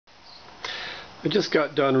I just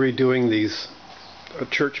got done redoing these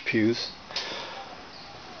church pews.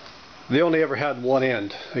 They only ever had one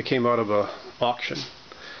end. They came out of a auction,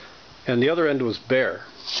 and the other end was bare.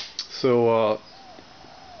 So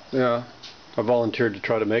yeah, I volunteered to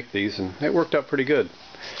try to make these, and it worked out pretty good.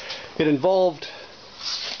 It involved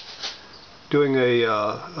doing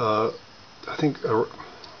I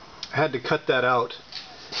had to cut that out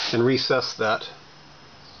and recess that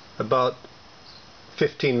about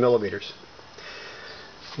 15 millimeters.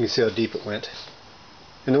 You can see how deep it went.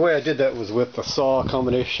 And the way I did that was with a saw, a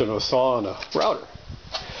combination of a saw and a router.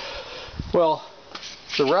 Well,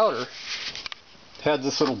 the router had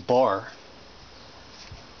this little bar,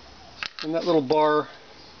 and that little bar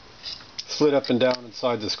slid up and down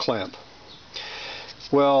inside this clamp.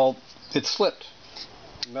 Well, it slipped.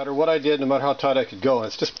 No matter what I did, no matter how tight I could go, and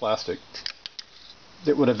it's just plastic,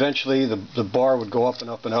 it would eventually, the bar would go up and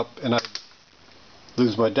up and up, and I'd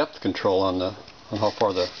lose my depth control on how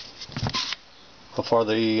far the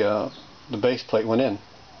base plate went in.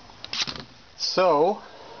 So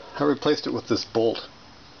I replaced it with this bolt.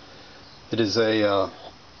 It is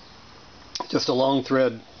just a long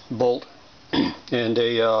thread bolt and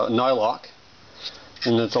a nylock,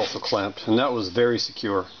 and it's also clamped, and that was very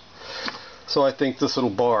secure. So I think this little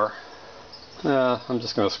bar, I'm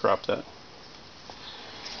just going to scrap that.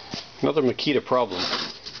 Another Makita problem.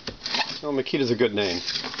 No, Makita's a good name.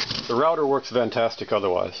 The router works fantastic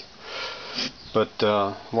otherwise. But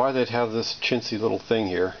why they'd have this chintzy little thing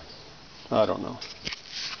here, I don't know.